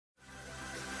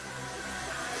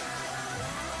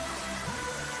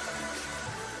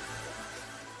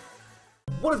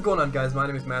What is going on, guys? My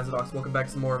name is Mazidox. Welcome back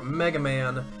to some more Mega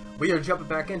Man. We are jumping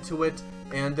back into it,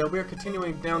 and we are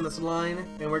continuing down this line,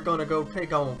 and we're gonna go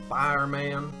take on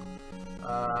Fireman.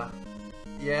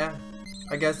 Yeah,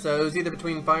 I guess so. It was either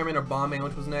between Fireman or Bombman,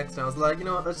 which was next, and I was like, you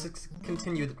know what? Let's just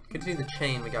continue the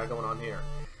chain we got going on here.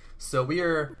 So we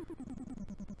are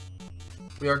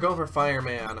going for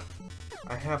Fireman.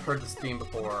 I have heard this theme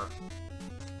before,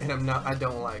 and I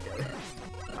don't like it.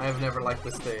 I have never liked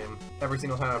this theme. Every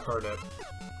single time I've heard it.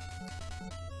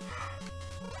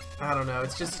 I don't know,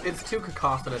 it's too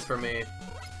cacophonous for me.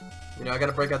 You know, I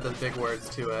gotta break out those big words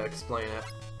to explain it.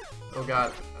 Oh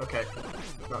god, okay.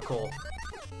 Not cool.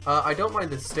 I don't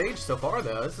mind this stage so far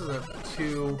though, this isn't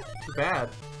too bad.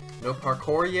 No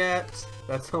parkour yet,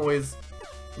 that's always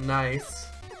nice.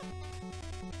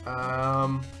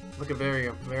 Look at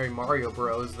very Mario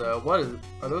Bros though.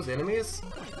 Are those enemies?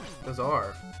 Those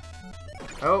are.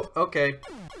 Oh, okay.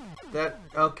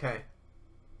 Okay.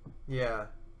 Yeah.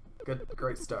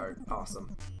 Great start.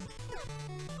 Awesome.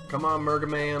 Come on, Mega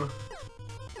Man.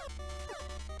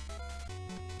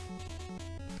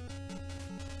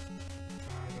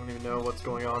 I don't even know what's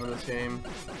going on in this game.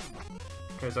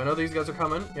 Okay, so I know these guys are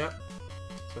coming. Yep.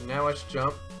 So now I should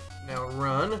jump. Now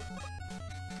run.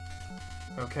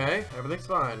 Okay, everything's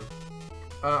fine.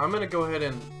 I'm gonna go ahead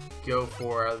and go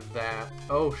for that.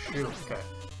 Oh, shoot. Okay.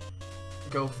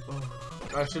 Go. Oh,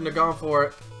 I shouldn't have gone for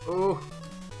it. Ooh.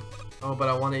 Oh, but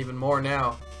I want it even more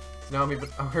now. So now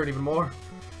I'm hurt even more.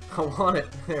 I want it.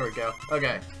 There we go.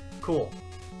 Okay, cool.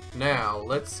 Now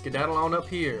let's skedaddle on up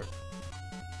here.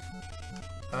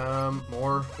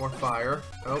 More fire.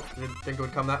 Oh, didn't think it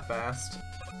would come that fast.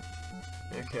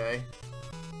 Okay.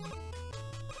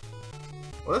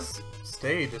 Well, this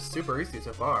stage is super easy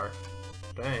so far.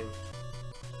 Dang.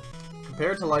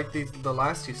 Compared to like the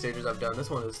last two stages I've done, this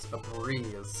one is a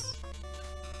breeze.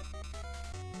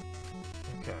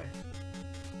 Okay.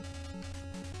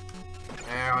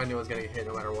 Ow, I knew I was gonna get hit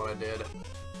no matter what I did.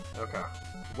 Okay.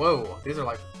 Whoa, these are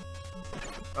like...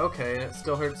 Okay, and it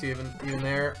still hurts you even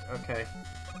there? Okay.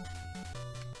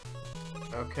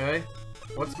 Okay.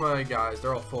 What's my guys?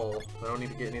 They're all full. I don't need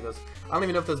to get any of those. I don't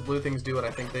even know if those blue things do what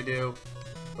I think they do,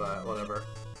 but whatever.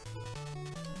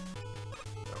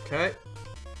 Okay.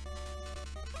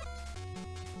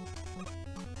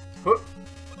 Whoop.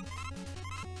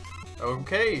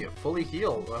 Okay, fully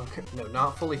healed. Okay. No,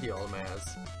 not fully healed,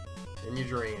 Maz. In your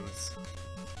dreams.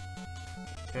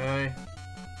 Okay.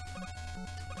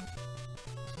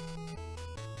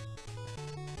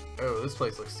 Oh, this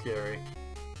place looks scary.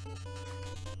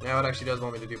 Now it actually does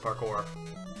want me to do parkour.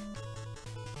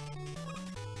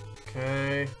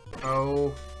 Okay.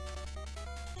 Oh.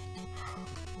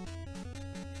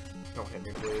 Don't hit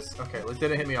me, please. Okay, at least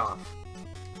didn't hit me off.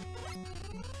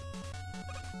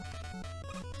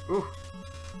 Ooh.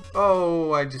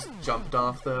 Oh, I just jumped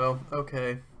off though.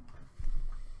 Okay.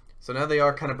 So now they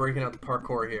are kind of breaking out the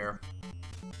parkour here.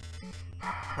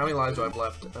 How many lives do I have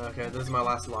left? Okay, this is my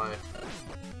last life.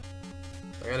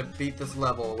 I gotta beat this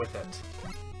level with it.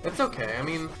 It's okay, I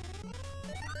mean...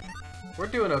 We're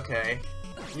doing okay.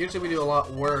 Usually we do a lot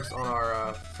worse on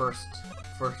our first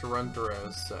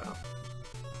run-throughs, so...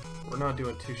 We're not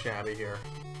doing too shabby here.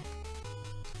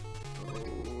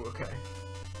 Ooh, okay.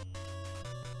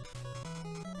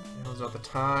 Now's not the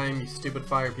time, you stupid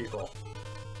fire people.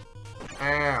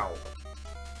 Ow.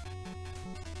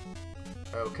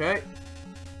 Okay.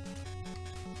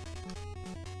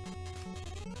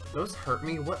 Those hurt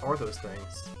me? What are those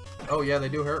things? Oh yeah, they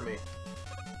do hurt me.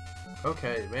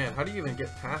 Okay, man, how do you even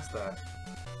get past that?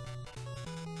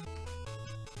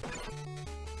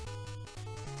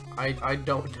 I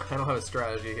don't have a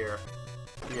strategy here.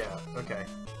 Yeah, okay.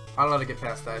 I don't know how to get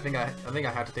past that. I think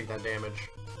I have to take that damage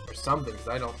or something, because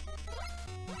I don't...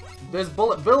 There's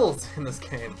bullet bills in this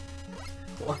game.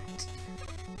 What?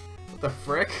 What the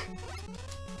frick?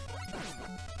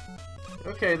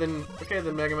 Okay then,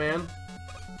 Mega Man.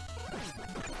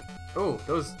 Oh,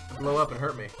 those blow up and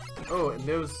hurt me. Oh, and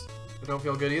those don't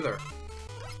feel good either.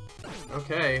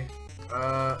 Okay.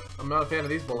 I'm not a fan of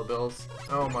these bullet bills.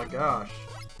 Oh my gosh.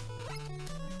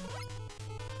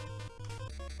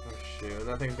 Oh shoot, and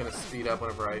that thing's gonna speed up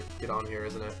whenever I get on here,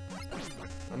 isn't it?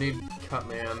 I need Cut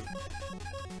Man.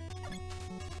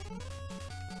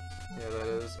 Yeah, that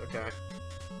is. Okay.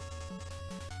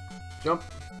 Jump.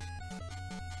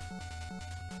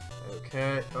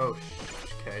 Okay. Oh,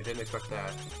 okay. Didn't expect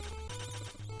that.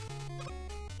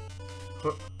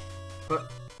 Huh. Huh.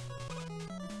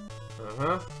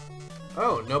 Uh-huh.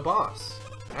 Oh, no boss.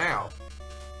 Ow.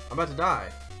 I'm about to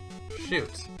die.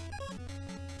 Shoot.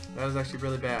 That was actually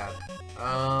really bad.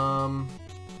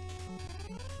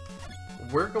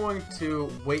 we're going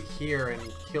to wait here and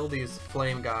kill these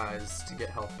flame guys to get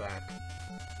health back.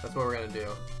 That's what we're gonna do.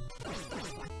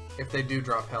 If they do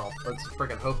drop health. Let's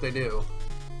freaking hope they do.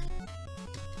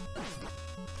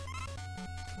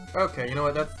 Okay, you know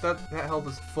what? That health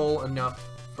is full enough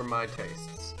for my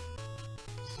tastes.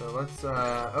 So let's,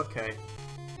 okay.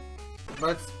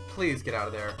 Let's please get out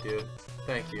of there, dude.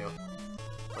 Thank you.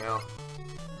 Well,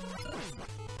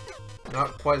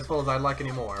 not quite as full as I'd like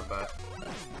anymore, but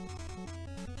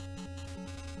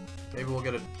maybe we'll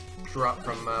get a drop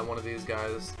from one of these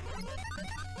guys.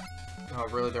 Oh,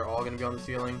 really? They're all gonna be on the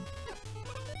ceiling?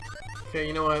 Okay,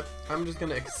 you know what? I'm just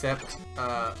gonna accept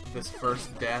this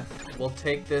first death. We'll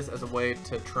take this as a way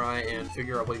to try and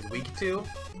figure out what he's weak to.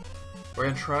 We're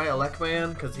gonna try Elec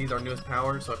Man, because he's our newest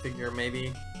power, so I figure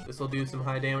maybe this will do some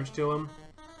high damage to him.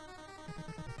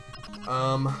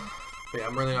 But yeah,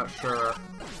 I'm really not sure.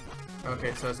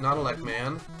 Okay, so it's not Elec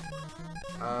Man.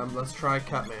 Let's try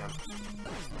Cut Man.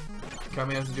 Cut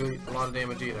Man doesn't do a lot of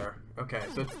damage either. Okay,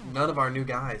 so it's none of our new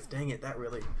guys. Dang it, that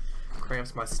really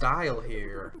cramps my style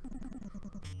here.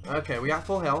 Okay, we got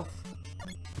full health.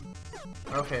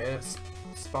 Okay, and it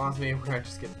spawns me where I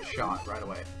just get shot right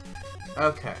away.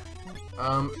 Okay.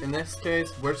 In this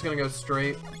case, we're just gonna go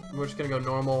straight. We're just gonna go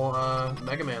normal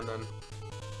Mega Man then.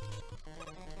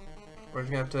 We're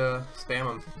just gonna have to spam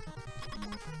him.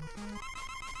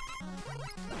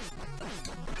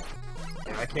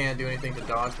 Yeah, I can't do anything to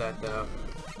dodge that though,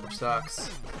 which sucks.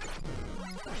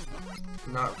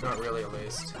 Not really, at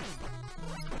least.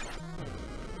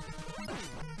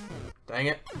 Dang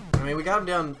it. I mean, we got him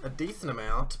down a decent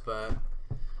amount, but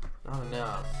not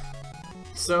enough.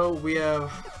 So we have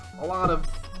a lot of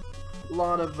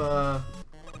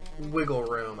wiggle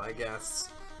room, I guess,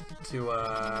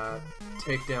 to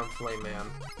take down Flame Man.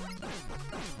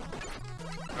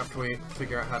 After we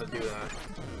figure out how to do that.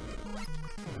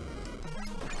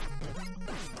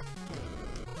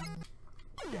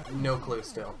 Yeah, no clue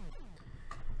still.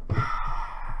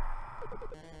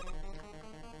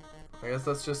 I guess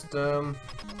let's just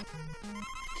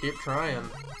keep trying.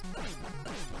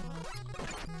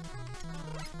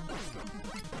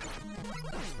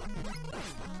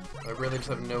 I really just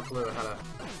have no clue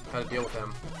how to deal with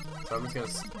him. So I'm just gonna.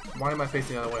 Why am I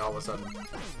facing the other way all of a sudden?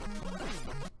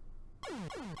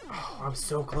 Oh, I was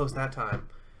so close that time.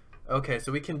 Okay,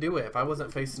 so we can do it. If I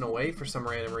wasn't facing away for some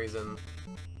random reason,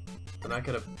 then I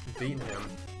could have beaten him.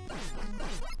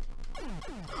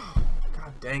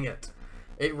 God dang it.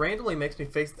 It randomly makes me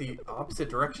face the opposite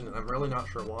direction, and I'm really not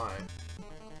sure why.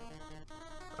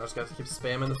 I just gotta keep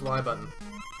spamming this Y button.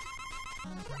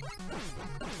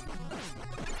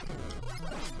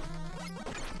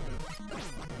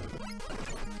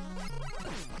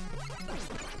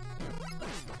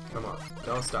 Come on,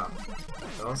 don't stop.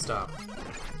 Don't stop.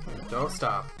 Don't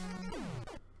stop.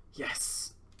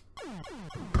 Yes!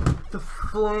 The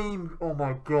flame! Oh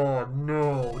my god,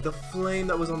 no! The flame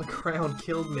that was on the ground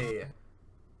killed me!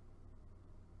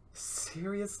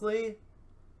 Seriously?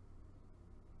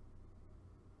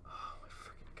 Oh my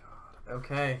freaking god.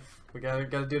 Okay, we gotta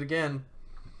do it again.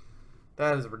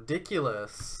 That is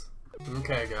ridiculous.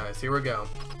 Okay guys, here we go.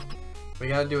 We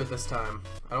gotta do it this time.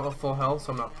 I don't have full health,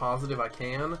 so I'm not positive I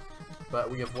can, but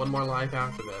we have one more life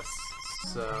after this.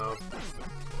 So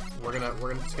we're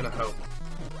just gonna hope.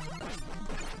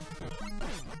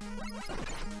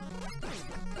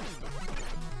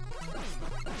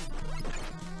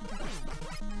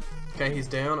 Okay, he's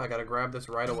down. I gotta grab this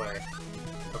right away.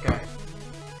 Okay,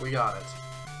 we got it.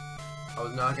 I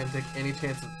was not gonna take any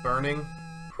chance of burning.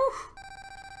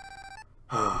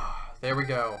 Whew. There we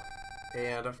go.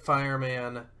 And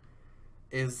Fireman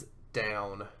is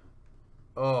down.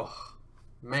 Oh,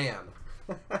 man.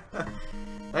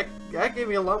 that gave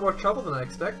me a lot more trouble than I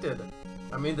expected.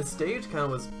 I mean, the stage kind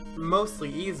of was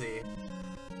mostly easy,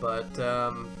 but,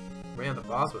 man, the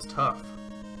boss was tough.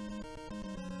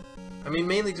 I mean,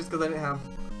 mainly just because I didn't have...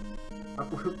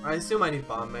 I assume I need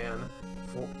Bomb Man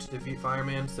to defeat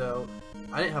Fireman, so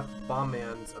I didn't have Bomb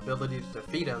Man's ability to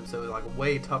defeat him, so it was like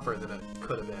way tougher than it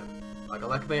could have been. Like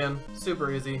Elec Man,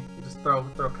 super easy. You just throw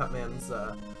Cut Man's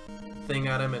thing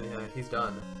at him and he's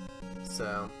done.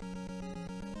 So,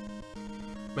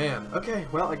 man, okay,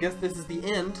 well, I guess this is the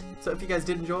end. So if you guys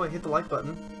did enjoy, hit the like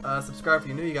button. Subscribe if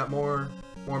you're new. You got more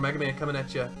Mega Man coming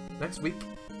at you next week,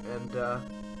 and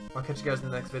I'll catch you guys in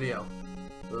the next video.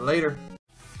 Later.